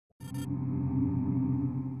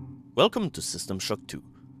Welcome to System Shock 2.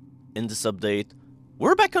 In this update,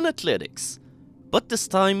 we're back on athletics, but this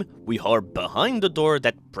time we are behind the door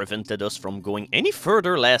that prevented us from going any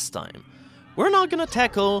further last time. We're now gonna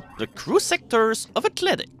tackle the crew sectors of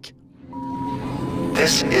athletic.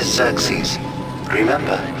 This is Xerxes.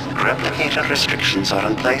 Remember, replicator restrictions are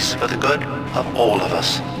in place for the good of all of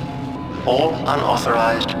us. All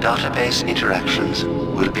unauthorized database interactions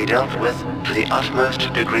will be dealt with to the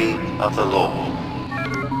utmost degree of the law.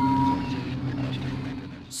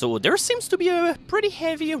 So there seems to be a pretty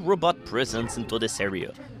heavy robot presence into this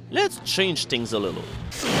area. Let's change things a little.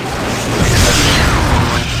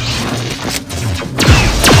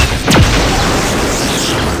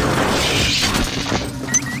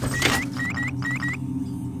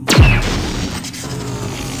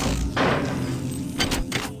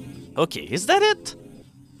 Okay, is that it?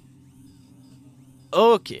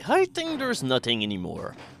 Okay, I think there's nothing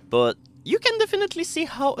anymore, but you can definitely see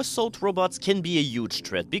how assault robots can be a huge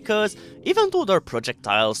threat, because even though their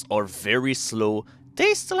projectiles are very slow,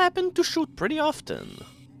 they still happen to shoot pretty often.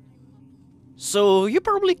 So you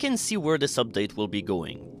probably can see where this update will be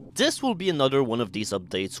going. This will be another one of these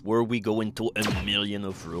updates where we go into a million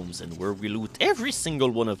of rooms and where we loot every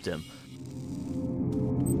single one of them.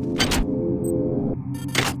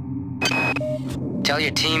 Tell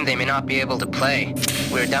your team they may not be able to play.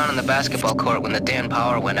 We were down in the basketball court when the damn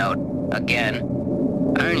power went out. Again.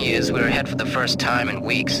 Irony is, we were ahead for the first time in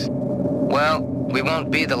weeks. Well, we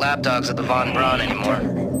won't be the lapdogs of the Von Braun anymore.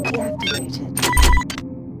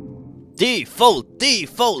 Default,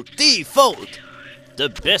 default, default! The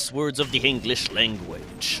best words of the English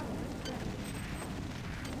language.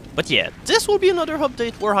 But yeah, this will be another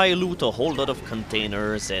update where I loot a whole lot of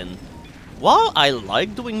containers, and while I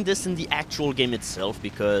like doing this in the actual game itself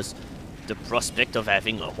because the prospect of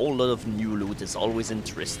having a whole lot of new loot is always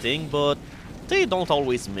interesting, but they don't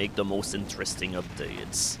always make the most interesting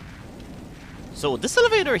updates. So this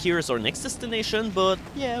elevator here is our next destination, but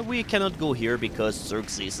yeah, we cannot go here because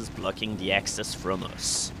Xerxes is blocking the access from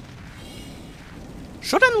us.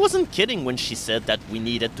 Shodan wasn't kidding when she said that we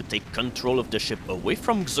needed to take control of the ship away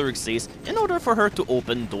from Xerxes in order for her to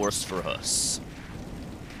open doors for us.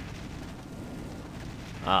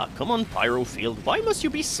 Ah, come on, Pyrofield, why must you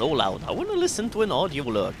be so loud? I want to listen to an audio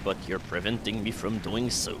log, but you're preventing me from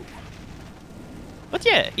doing so. But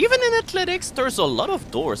yeah, even in athletics, there's a lot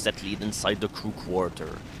of doors that lead inside the crew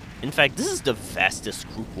quarter. In fact, this is the vastest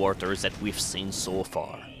crew quarters that we've seen so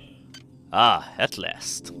far. Ah, at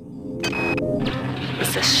last.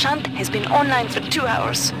 The shunt has been online for 2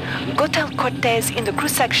 hours. Go tell Cortez in the crew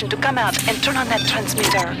section to come out and turn on that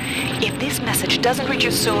transmitter. If this message doesn't reach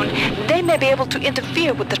you soon, they may be able to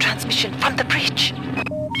interfere with the transmission from the breach.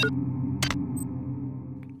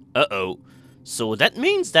 Uh-oh. So that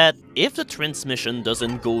means that if the transmission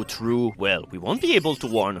doesn't go through, well, we won't be able to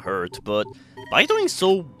warn Hurt, but by doing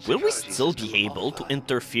so, will we still be able to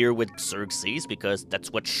interfere with Xerxes, because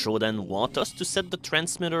that's what Shodan want us to set the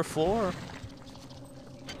transmitter for?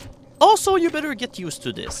 Also, you better get used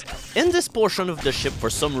to this. In this portion of the ship, for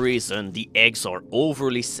some reason, the eggs are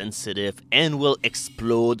overly sensitive and will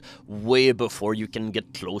explode way before you can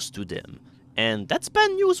get close to them. And that's bad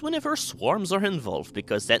news whenever swarms are involved,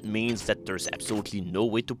 because that means that there's absolutely no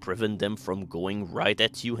way to prevent them from going right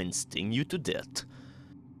at you and sting you to death.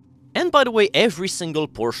 And by the way, every single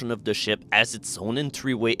portion of the ship has its own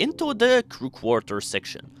entryway into the crew quarter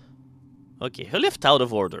section. Okay, a lift out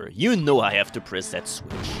of order. You know I have to press that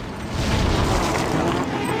switch.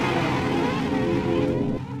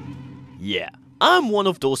 Yeah, I'm one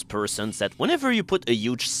of those persons that whenever you put a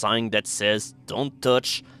huge sign that says "Don't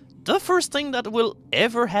touch," the first thing that will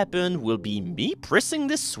ever happen will be me pressing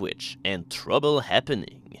this switch and trouble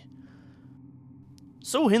happening.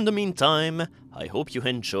 So in the meantime, I hope you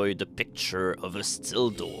enjoy the picture of a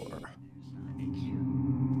still door.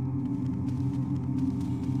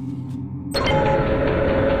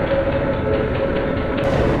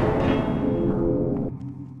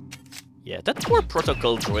 Yeah, that poor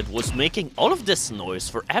protocol droid was making all of this noise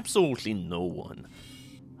for absolutely no one.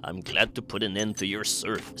 I'm glad to put an end to your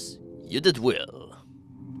service. You did well.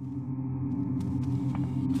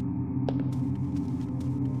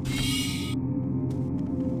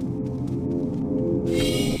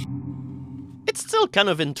 It's still kind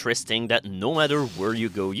of interesting that no matter where you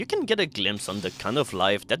go, you can get a glimpse on the kind of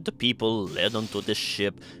life that the people led onto this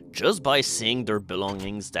ship just by seeing their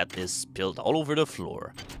belongings that is spilled all over the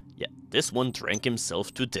floor. Yeah, this one drank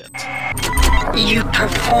himself to death. You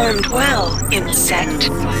performed well,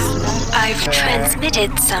 insect. I've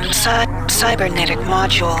transmitted some cybernetic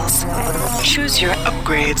modules. Choose your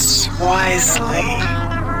upgrades wisely.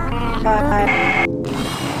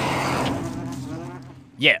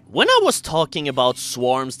 Yeah, when I was talking about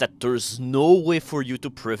swarms that there's no way for you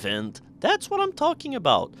to prevent, that's what I'm talking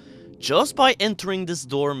about. Just by entering this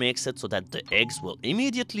door makes it so that the eggs will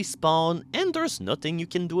immediately spawn and there's nothing you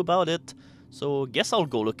can do about it. So guess I'll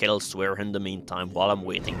go look elsewhere in the meantime while I'm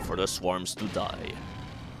waiting for the swarms to die.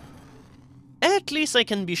 At least I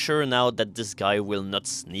can be sure now that this guy will not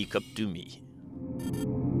sneak up to me.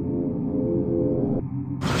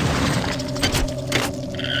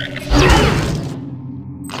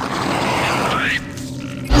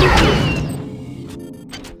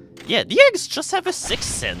 Yeah, the eggs just have a sixth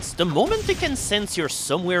sense. The moment they can sense you're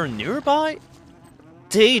somewhere nearby,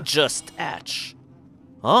 they just hatch.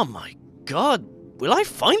 Oh my god, will I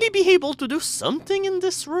finally be able to do something in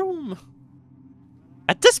this room?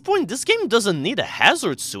 At this point, this game doesn't need a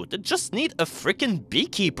hazard suit, it just needs a freaking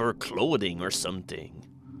beekeeper clothing or something.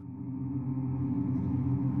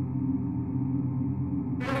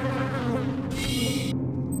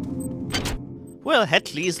 Well,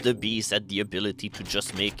 at least the bees had the ability to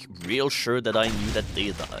just make real sure that I knew that they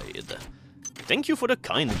died. Thank you for the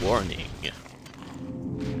kind warning.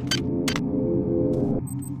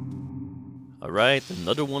 Alright,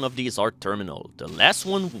 another one of these are terminal. The last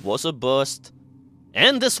one was a bust,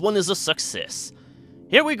 and this one is a success.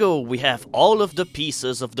 Here we go, we have all of the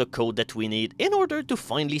pieces of the code that we need in order to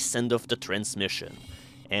finally send off the transmission.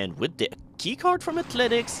 And with the keycard from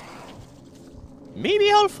Athletics,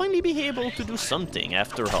 maybe I'll finally be able to do something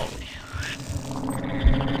after all.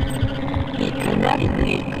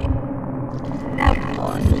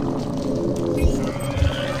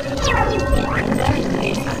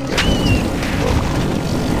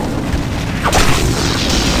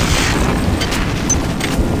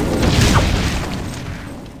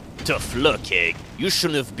 Tough luck, Egg. You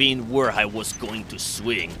shouldn't have been where I was going to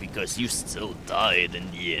swing because you still died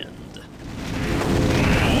in the end.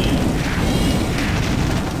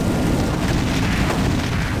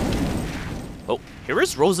 Oh, here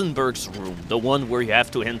is Rosenberg's room, the one where you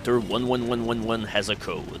have to enter 11111 has a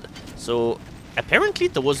code. So, apparently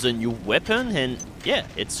there was a new weapon, and yeah,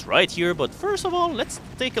 it's right here, but first of all, let's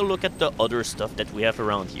take a look at the other stuff that we have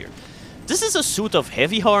around here. This is a suit of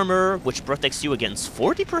heavy armor, which protects you against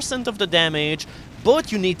 40% of the damage, but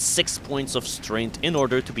you need 6 points of strength in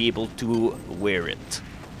order to be able to wear it.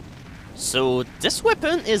 So, this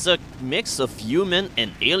weapon is a mix of human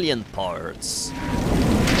and alien parts.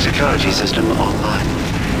 Security system online.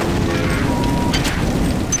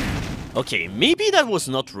 Okay, maybe that was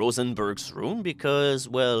not Rosenberg's room because,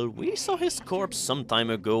 well, we saw his corpse some time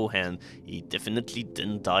ago and he definitely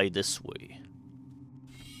didn't die this way.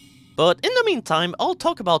 But in the meantime, I'll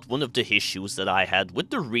talk about one of the issues that I had with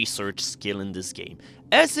the research skill in this game.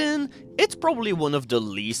 As in, it's probably one of the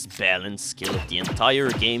least balanced skill of the entire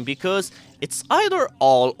game because it's either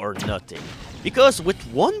all or nothing. Because with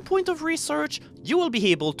 1 point of research, you will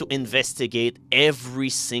be able to investigate every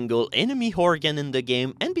single enemy organ in the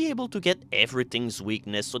game and be able to get everything's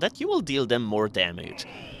weakness so that you will deal them more damage.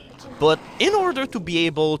 But in order to be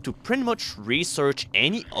able to pretty much research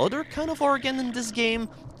any other kind of organ in this game,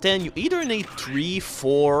 then you either need 3,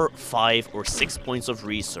 4, 5 or 6 points of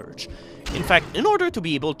research. In fact, in order to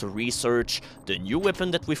be able to research the new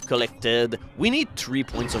weapon that we've collected, we need 3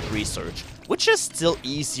 points of research, which is still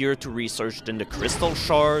easier to research than the crystal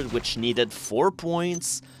shard, which needed 4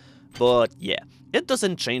 points. But yeah, it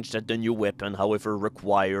doesn't change that the new weapon, however,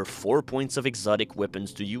 require 4 points of exotic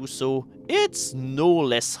weapons to use, so it's no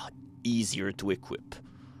less easier to equip.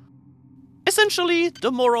 Essentially,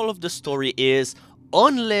 the moral of the story is,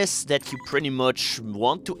 unless that you pretty much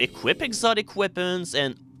want to equip exotic weapons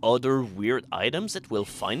and other weird items that we'll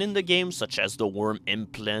find in the game, such as the worm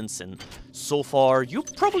implants, and so far you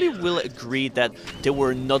probably will agree that they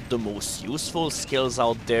were not the most useful skills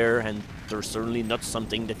out there, and they're certainly not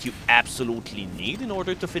something that you absolutely need in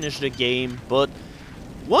order to finish the game, but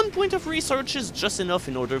 1 point of research is just enough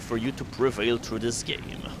in order for you to prevail through this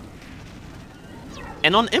game.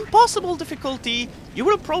 And on impossible difficulty, you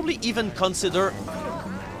will probably even consider...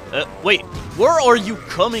 wait, where are you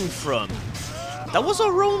coming from? That was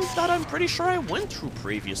a room that I'm pretty sure I went through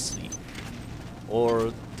previously.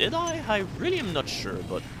 Or did I? I really am not sure,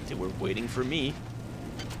 but they were waiting for me.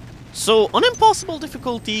 So, on impossible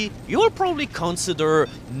difficulty, you will probably consider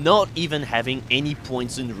not even having any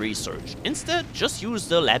points in research. Instead, just use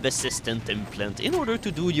the lab assistant implant in order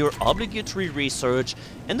to do your obligatory research,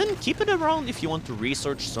 and then keep it around if you want to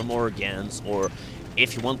research some organs, or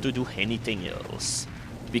if you want to do anything else.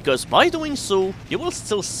 Because by doing so, you will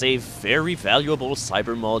still save very valuable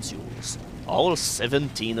cyber modules, all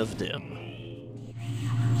 17 of them.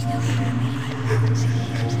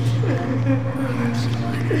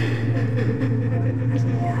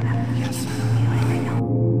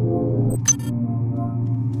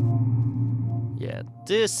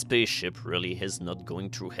 this spaceship really is not going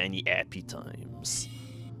through any happy times.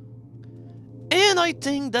 And I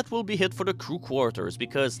think that will be it for the crew quarters,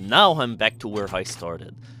 because now I'm back to where I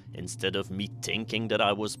started. Instead of me thinking that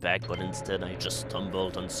I was back, but instead I just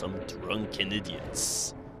stumbled on some drunken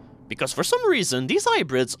idiots. Because for some reason, these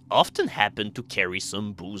hybrids often happen to carry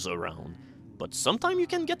some booze around. But sometimes you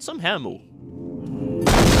can get some ammo.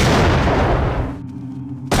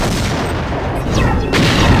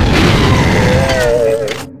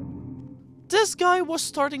 This guy was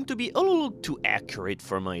starting to be a little too accurate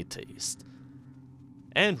for my taste.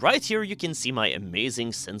 And right here you can see my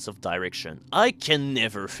amazing sense of direction. I can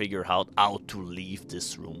never figure out how to leave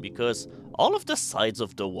this room because all of the sides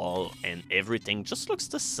of the wall and everything just looks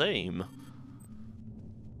the same.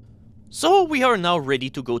 So we are now ready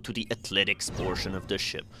to go to the athletics portion of the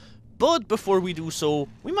ship. But before we do so,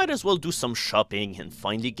 we might as well do some shopping and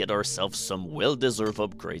finally get ourselves some well-deserved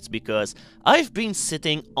upgrades, because I've been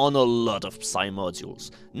sitting on a lot of Psi modules.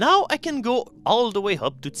 Now I can go all the way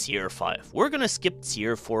up to tier 5. We're gonna skip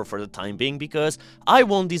tier 4 for the time being because I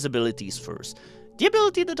want these abilities first. The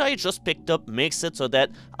ability that I just picked up makes it so that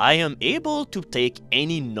I am able to take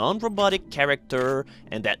any non-robotic character,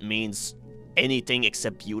 and that means anything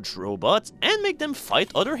except huge robots, and make them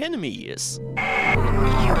fight other enemies.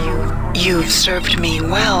 You've served me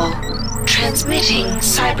well. Transmitting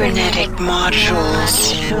cybernetic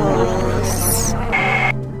modules.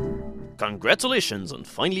 Congratulations on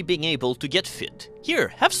finally being able to get fit. Here,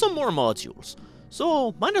 have some more modules.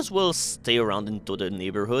 So, might as well stay around into the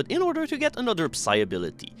neighborhood in order to get another Psi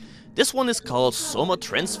ability. This one is called Soma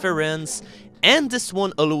Transference, and this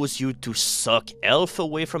one allows you to suck health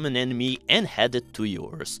away from an enemy and add it to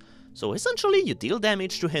yours. So essentially you deal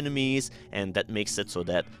damage to enemies, and that makes it so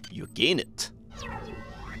that you gain it.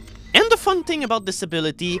 And the fun thing about this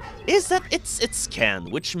ability is that it's scan,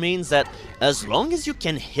 which means that as long as you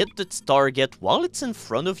can hit its target while it's in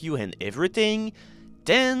front of you and everything,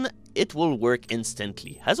 then it will work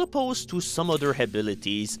instantly, as opposed to some other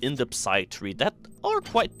abilities in the Psi tree that are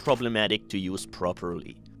quite problematic to use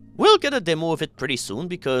properly. We'll get a demo of it pretty soon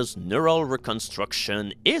because Neural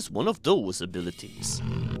Reconstruction is one of those abilities.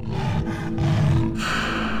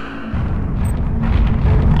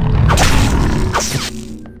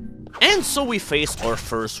 And so we face our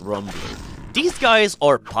first Rumbler. These guys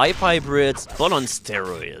are pipe hybrids, but on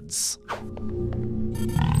steroids.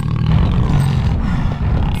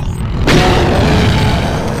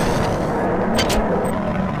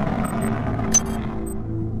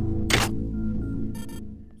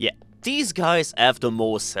 Yeah, these guys have the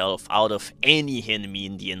most health out of any enemy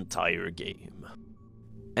in the entire game.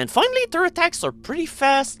 And finally, their attacks are pretty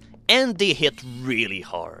fast, and they hit really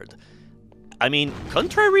hard. I mean,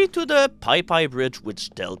 contrary to the pipe hybrid,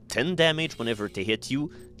 which dealt 10 damage whenever they hit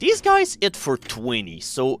you, these guys hit for 20,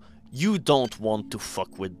 so you don't want to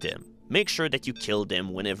fuck with them. Make sure that you kill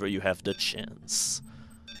them whenever you have the chance.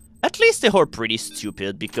 At least they are pretty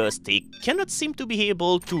stupid because they cannot seem to be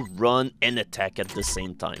able to run and attack at the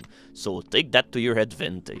same time, so take that to your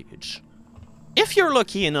advantage. If you're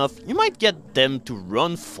lucky enough, you might get them to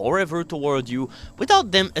run forever toward you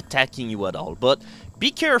without them attacking you at all, but be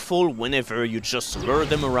careful whenever you just lure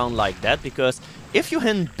them around like that, because if you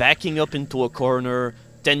end backing up into a corner,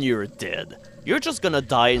 then you're dead. You're just gonna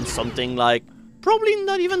die in something like probably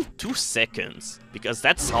not even 2 seconds, because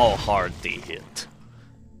that's how hard they hit.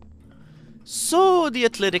 So the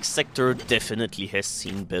athletics sector definitely has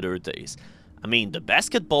seen better days. I mean, the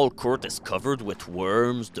basketball court is covered with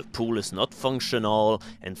worms, the pool is not functional,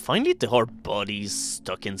 and finally there are bodies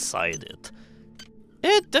stuck inside it.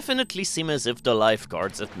 It definitely seems as if the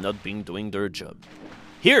lifeguards have not been doing their job.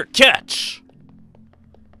 Here, catch!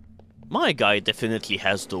 My guy definitely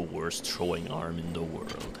has the worst throwing arm in the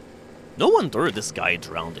world. No wonder this guy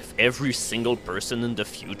drowned if every single person in the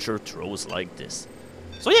future throws like this.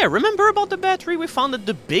 So yeah, remember about the battery we found at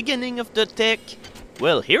the beginning of the tech?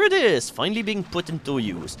 Well, here it is, finally being put into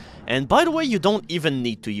use. And by the way, you don't even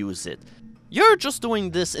need to use it. You're just doing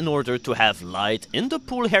this in order to have light in the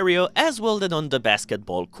pool area as well as on the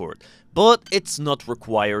basketball court. But it's not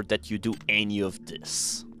required that you do any of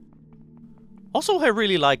this. Also, I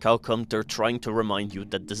really like how come they're trying to remind you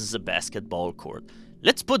that this is a basketball court.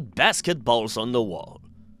 Let's put basketballs on the wall.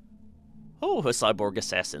 Oh, a cyborg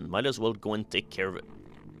assassin. Might as well go and take care of it.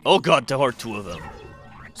 Oh god, there are 2 of them.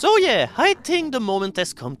 So yeah, I think the moment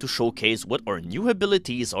has come to showcase what our new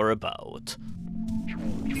abilities are about.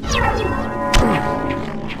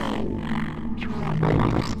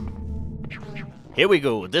 Here we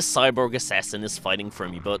go, this cyborg assassin is fighting for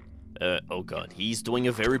me, but oh god, he's doing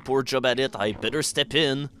a very poor job at it, I better step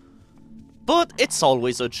in. but it's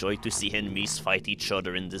always a joy to see enemies fight each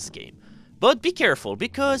other in this game. But be careful,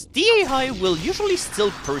 because the AI will usually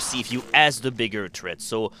still perceive you as the bigger threat,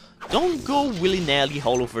 so don't go willy-nilly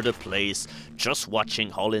all over the place, just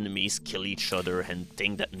watching all enemies kill each other and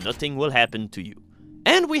think that nothing will happen to you.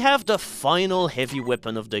 And we have the final heavy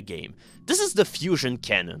weapon of the game. This is the fusion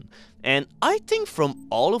cannon, and I think from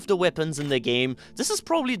all of the weapons in the game, this is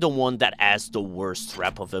probably the one that has the worst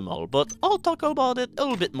rap of them all, but I'll talk about it a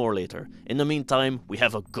little bit more later. In the meantime, we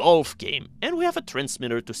have a golf game, and we have a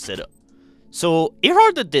transmitter to set up. So here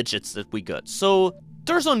are the digits that we got, so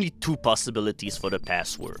there's only 2 possibilities for the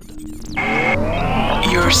password.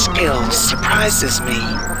 Your skill surprises me.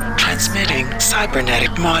 Transmitting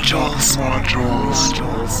cybernetic modules.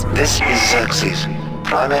 This is Xerxes.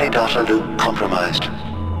 Primary data loop compromised.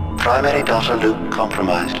 Primary data loop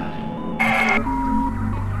compromised.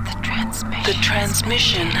 The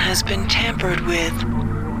transmission has been tampered with.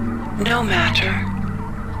 No matter.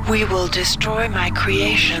 We will destroy my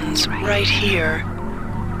creations right here.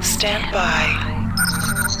 Stand by.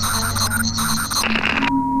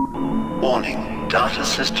 Warning. Data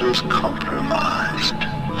systems compromised.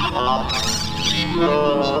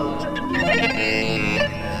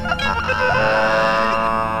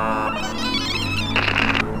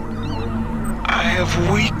 I have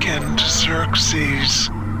weakened Xerxes.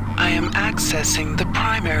 I am accessing the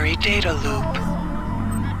primary data loop.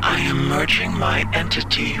 I am merging my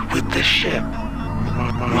entity with the ship.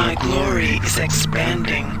 My glory is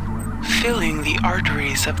expanding, filling the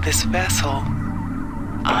arteries of this vessel.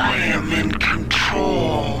 I am in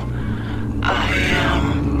control. I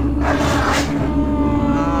am...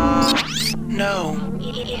 No.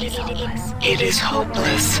 It is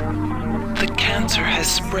hopeless. The cancer has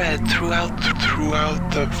spread throughout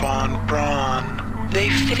the Von Braun They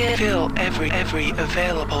fill every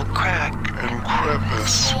available crack and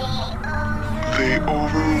crevice. They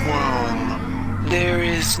overwhelm. There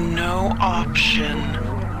is no option.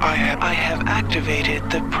 I have activated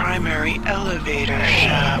the primary elevator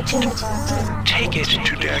shaft. Take it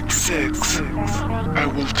To Deck 6. I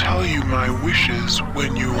will tell you my wishes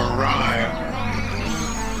when you arrive.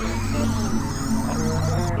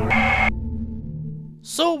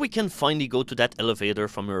 So we can finally go to that elevator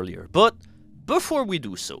from earlier, but before we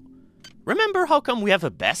do so, remember how come we have a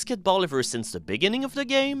basketball ever since the beginning of the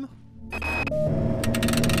game?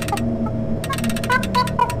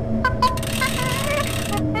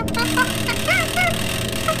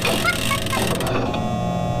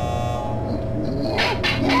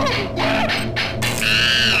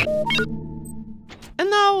 And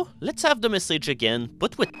now, let's have the message again,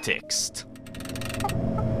 but with text.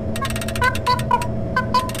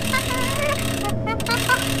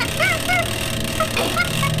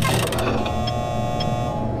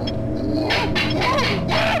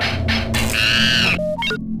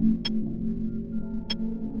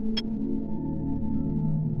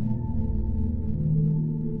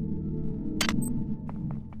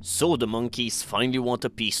 So the monkeys finally want a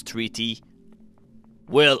peace treaty?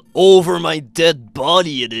 Well, over my dead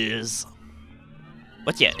body it is!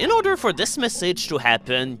 But yeah, in order for this message to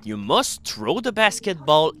happen, you must throw the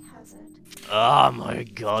basketball... Oh my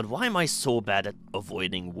god, why am I so bad at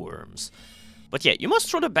avoiding worms? But yeah, you must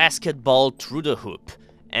throw the basketball through the hoop,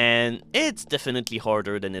 and it's definitely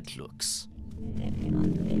harder than it looks.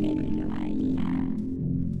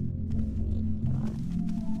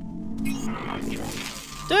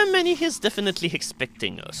 The Manny is definitely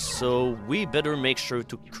expecting us, so we better make sure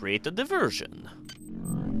to create a diversion.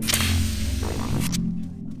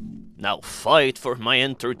 Now fight for my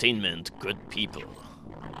entertainment, good people.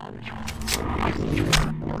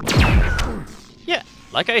 Yeah,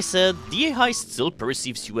 like I said, the AI still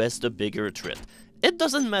perceives you as the bigger threat. It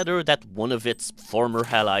doesn't matter that one of its former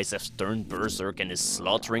allies has turned berserk and is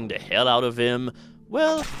slaughtering the hell out of him,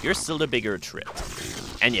 well, you're still the bigger threat.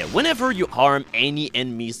 And yeah, whenever you harm any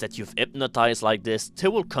enemies that you've hypnotized like this, they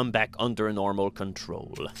will come back under normal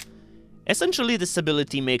control. Essentially, this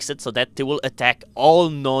ability makes it so that they will attack all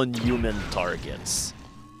non-human targets.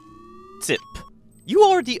 Tip: you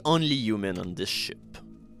are the only human on this ship.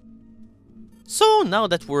 So now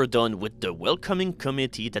that we're done with the welcoming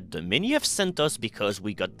committee that the Many have sent us because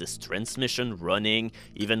we got this transmission running,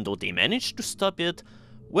 even though they managed to stop it,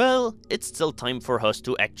 well, it's still time for us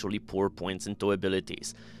to actually pour points into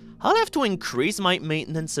abilities. I'll have to increase my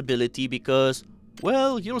maintenance ability because,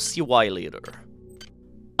 well, you'll see why later.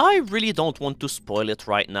 I really don't want to spoil it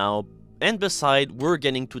right now, and besides, we're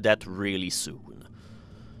getting to that really soon.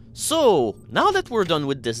 So, now that we're done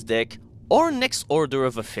with this deck, our next order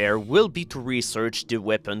of affair will be to research the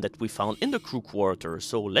weapon that we found in the crew quarters,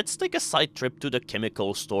 so let's take a side trip to the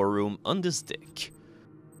chemical storeroom on this deck.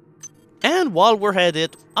 And while we're at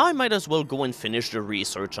it, I might as well go and finish the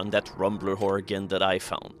research on that Rumbler organ that I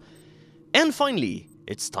found. And finally,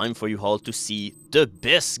 it's time for you all to see the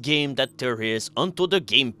best game that there is onto the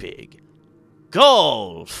Game Pig.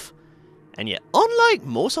 Golf! And yeah, unlike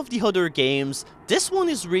most of the other games, this one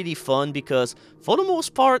is really fun because, for the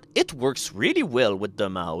most part, it works really well with the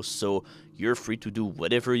mouse, so you're free to do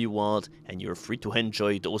whatever you want, and you're free to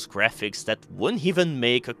enjoy those graphics that wouldn't even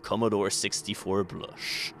make a Commodore 64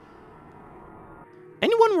 blush.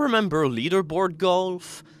 Anyone remember Leaderboard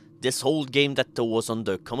Golf? This old game that was on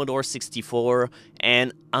the Commodore 64,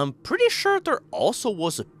 and I'm pretty sure there also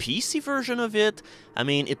was a PC version of it. I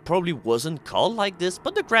mean, it probably wasn't called like this,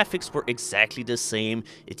 but the graphics were exactly the same.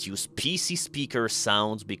 It used PC speaker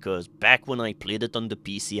sounds because back when I played it on the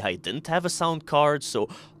PC, I didn't have a sound card, so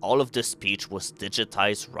all of the speech was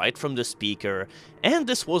digitized right from the speaker, and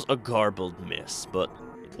this was a garbled mess, but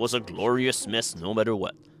it was a glorious mess no matter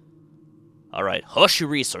what. Alright, hush your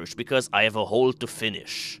research because I have a hole to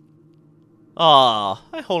finish. Ah,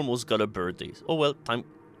 I almost got a birthday. Oh well,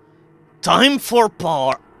 time for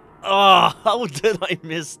par. Ah, how did I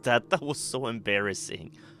miss that? That was so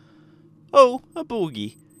embarrassing. Oh, a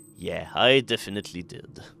bogey. Yeah, I definitely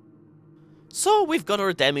did. So we've got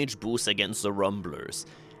our damage boost against the Rumblers.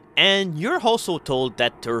 And you're also told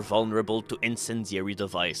that they're vulnerable to incendiary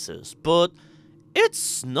devices, but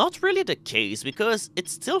it's not really the case because it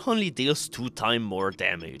still only deals 2 times more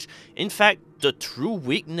damage. In fact, the true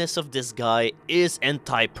weakness of this guy is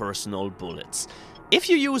anti-personnel bullets. If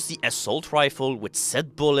you use the assault rifle with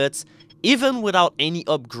set bullets, even without any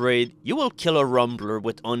upgrade, you will kill a Rumbler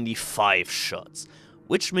with only 5 shots,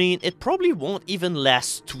 which means it probably won't even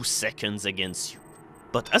last 2 seconds against you.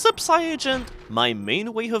 But as a Psy agent, my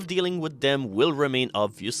main way of dealing with them will remain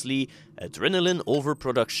obviously adrenaline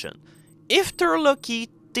overproduction. If they're lucky,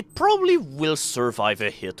 they probably will survive a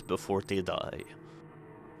hit before they die.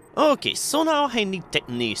 Okay, so now I need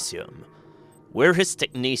Technetium. Where is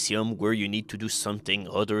Technetium where you need to do something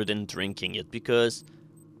other than drinking it, because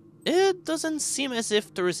it doesn't seem as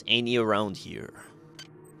if there's any around here.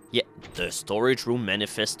 Yeah, the storage room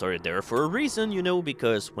manifests are there for a reason, you know,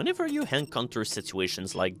 because whenever you encounter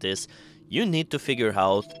situations like this, you need to figure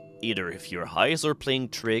out either if your eyes are playing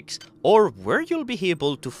tricks, or where you'll be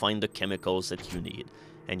able to find the chemicals that you need.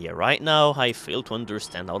 And yeah, right now, I fail to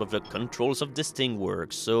understand how the controls of this thing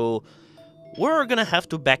work, so we're gonna have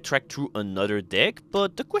to backtrack through another deck,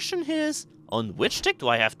 but the question is, on which deck do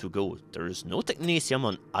I have to go? There's no Technetium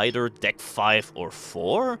on either deck 5 or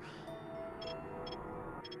 4.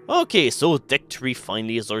 Okay, so deck 3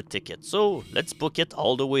 finally is our ticket, so let's book it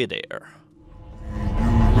all the way there.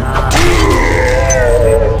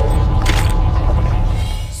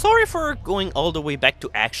 Sorry for going all the way back to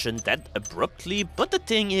action that abruptly, but the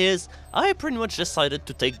thing is, I pretty much decided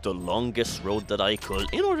to take the longest road that I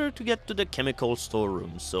could in order to get to the chemical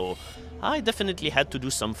storeroom, so I definitely had to do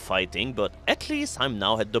some fighting, but at least I'm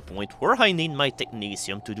now at the point where I need my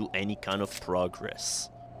Technetium to do any kind of progress.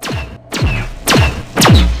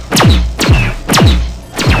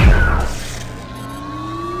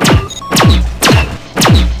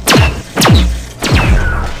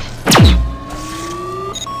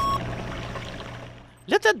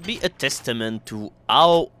 Let that be a testament to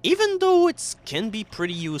how, even though it can be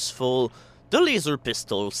pretty useful, the laser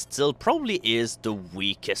pistol still probably is the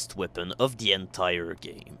weakest weapon of the entire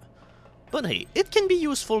game. But hey, it can be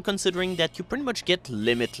useful considering that you pretty much get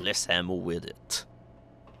limitless ammo with it.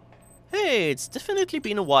 Hey, it's definitely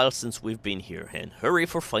been a while since we've been here, and hurry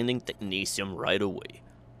for finding Technetium right away.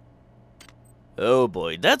 Oh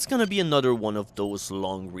boy, that's gonna be another one of those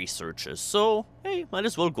long researches, so hey, might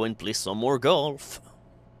as well go and play some more golf.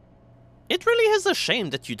 It really is a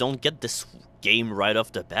shame that you don't get this game right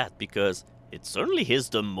off the bat, because it certainly is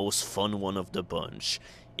the most fun one of the bunch,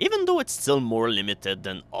 even though it's still more limited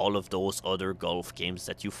than all of those other golf games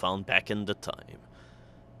that you found back in the time.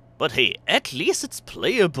 But hey, at least it's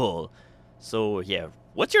playable. So yeah,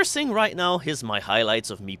 what you're seeing right now is my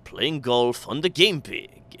highlights of me playing golf on the Game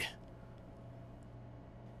Pig.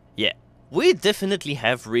 Yeah, we definitely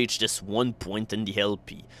have reached this one point in the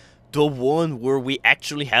LP. The one where we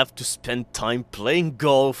actually have to spend time playing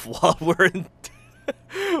golf while we're in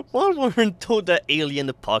the alien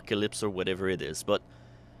apocalypse or whatever it is, but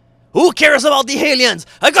who cares about the aliens?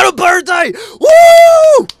 I got a birthday!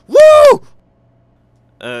 Woo! Woo!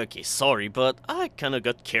 Okay, sorry, but I kinda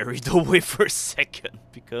got carried away for a second,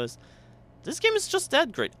 because this game is just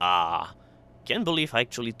that great. Ah, can't believe I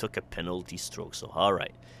actually took a penalty stroke, so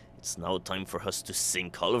alright. It's now time for us to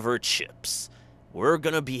sink all of our chips. We're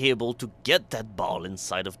gonna be able to get that ball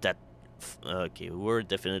inside of that... Okay, we're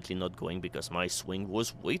definitely not going because my swing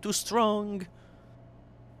was way too strong.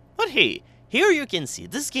 But hey, here you can see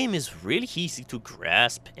this game is really easy to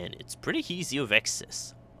grasp and it's pretty easy of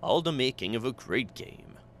access. All the making of a great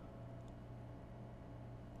game.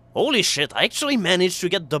 Holy shit, I actually managed to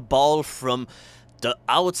get the ball from the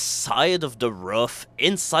outside of the rough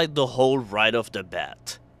inside the hole right off the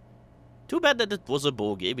bat. Too bad that it was a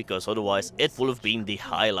bogey, because otherwise it would have been the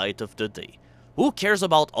highlight of the day. Who cares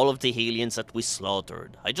about all of the aliens that we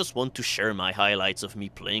slaughtered? I just want to share my highlights of me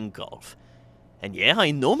playing golf. And yeah,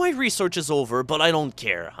 I know my research is over, but I don't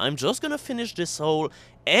care. I'm just gonna finish this hole,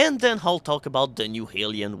 and then I'll talk about the new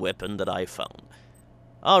alien weapon that I found.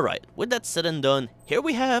 Alright, with that said and done, here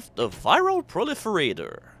we have the Viral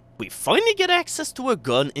Proliferator. We finally get access to a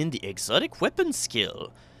gun in the exotic weapon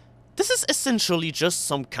skill. This is essentially just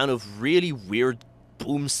some kind of really weird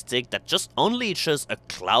boomstick that just unleashes a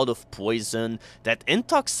cloud of poison that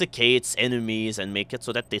intoxicates enemies and make it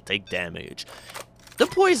so that they take damage. The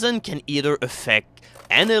poison can either affect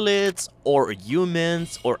annelids or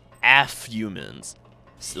humans or half-humans,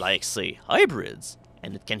 like say hybrids.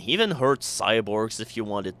 And it can even hurt cyborgs if you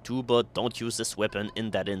wanted to, but don't use this weapon in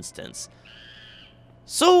that instance.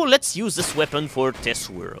 So let's use this weapon for this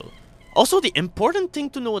world. Also, the important thing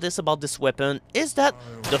to notice about this weapon is that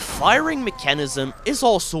the firing mechanism is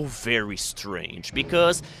also very strange,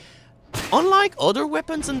 because unlike other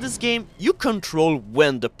weapons in this game, you control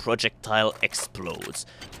when the projectile explodes.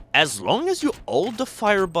 As long as you hold the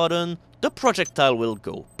fire button, the projectile will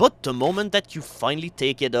go, but the moment that you finally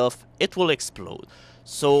take it off, it will explode.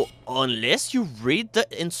 So, unless you read the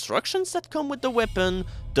instructions that come with the weapon,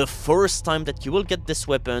 the first time that you will get this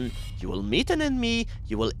weapon, you will meet an enemy,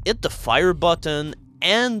 you will hit the fire button,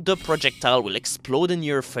 and the projectile will explode in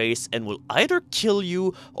your face and will either kill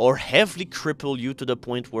you or heavily cripple you to the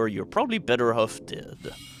point where you're probably better off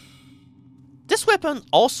dead. This weapon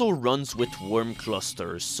also runs with worm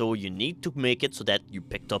clusters, so you need to make it so that you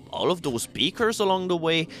picked up all of those beakers along the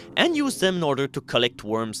way and use them in order to collect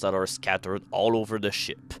worms that are scattered all over the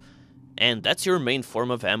ship. And that's your main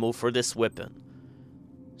form of ammo for this weapon.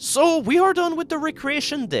 So we are done with the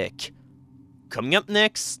recreation deck. Coming up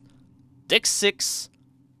next, Deck 6,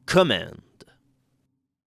 Command.